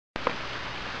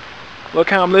Look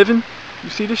how I'm living. You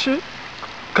see this shit?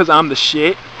 Cause I'm the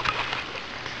shit.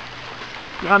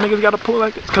 Y'all niggas gotta pull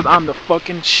like this. Cause I'm the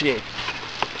fucking shit.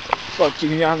 Fuck you.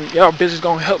 Y'all bitches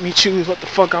gonna help me choose what the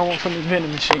fuck I want from this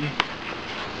vending machine.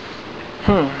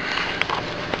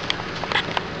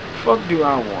 Fuck do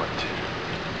I want?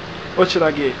 What should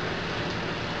I get?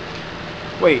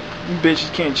 Wait, you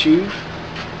bitches can't choose?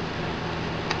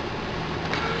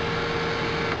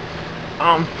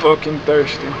 I'm fucking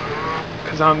thirsty.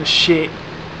 Cause I'm the shit.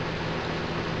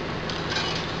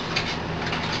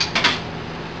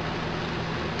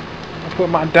 I put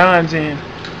my dimes in.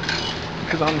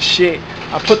 Cause I'm the shit.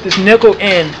 I put this nickel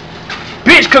in.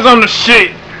 Bitch, cause I'm the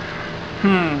shit.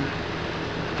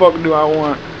 Fuck do I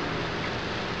want?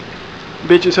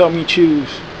 Bitches help me choose.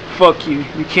 Fuck you.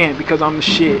 You can't because I'm the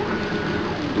shit.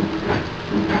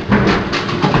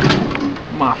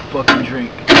 My fucking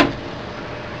drink.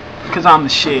 Because I'm the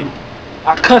shit.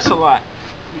 I cuss a lot.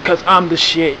 Because I'm the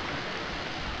shit.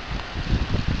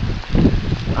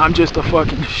 I'm just a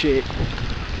fucking shit.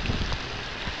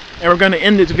 And we're gonna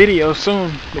end this video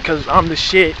soon. Because I'm the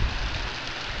shit.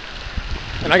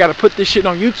 And I gotta put this shit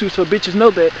on YouTube so bitches know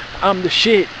that I'm the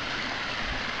shit.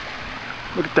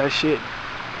 Look at that shit.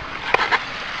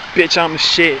 Bitch, I'm the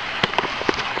shit.